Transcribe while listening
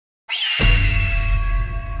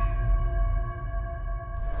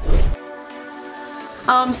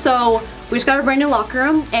So we just got a brand new locker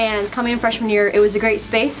room, and coming in freshman year, it was a great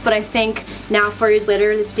space, but I think now 4 years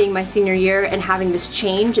later, this being my senior year and having this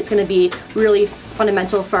change, it's going to be really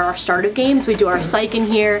fundamental for our start of games. We do our psych in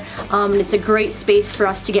here, and it's a great space for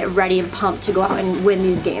us to get ready and pumped to go out and win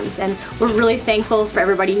these games. And we're really thankful for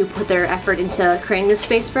everybody who put their effort into creating this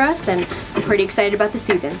space for us, and I'm pretty excited about the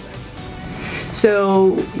season.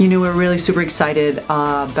 So, we're really super excited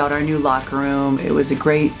about our new locker room. It was a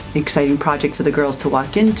great, exciting project for the girls to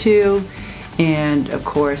walk into. And of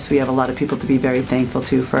course, we have a lot of people to be very thankful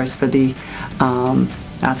to. First, for the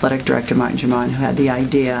athletic director, Martin Germain, who had the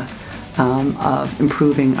idea of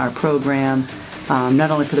improving our program, not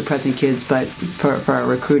only for the present kids, but for our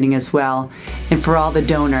recruiting as well. And for all the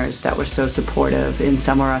donors that were so supportive. And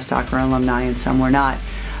some were our soccer alumni and some were not.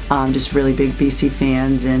 Just really big BC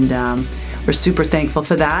fans, and we're super thankful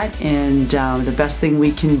for that, and the best thing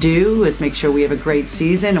we can do is make sure we have a great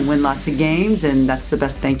season and win lots of games, and that's the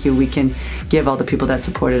best thank you we can give all the people that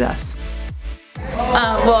supported us.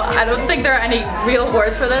 Well, I don't think there are any real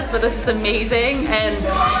words for this, but this is amazing, and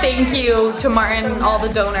thank you to Martin and all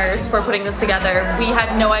the donors for putting this together. We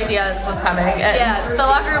had no idea this was coming. Yeah, the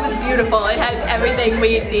locker room is beautiful. It has everything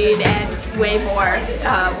we need and way more.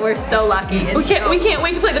 We're so lucky. We can't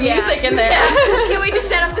wait to play the music in there. Can't wait to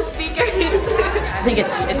set up the speakers. I think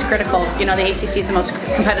it's critical. The ACC is the most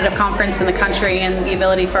competitive conference in the country, and the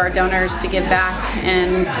ability for our donors to give back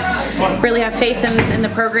and really have faith in the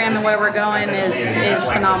program and where we're going is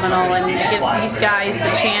phenomenal, and it gives these guys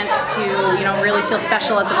the chance to really feel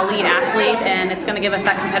special as an elite athlete, and it's going to give us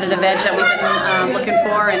that competitive edge that we've been looking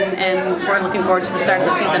for, and we're looking forward to the start of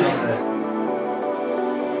the season.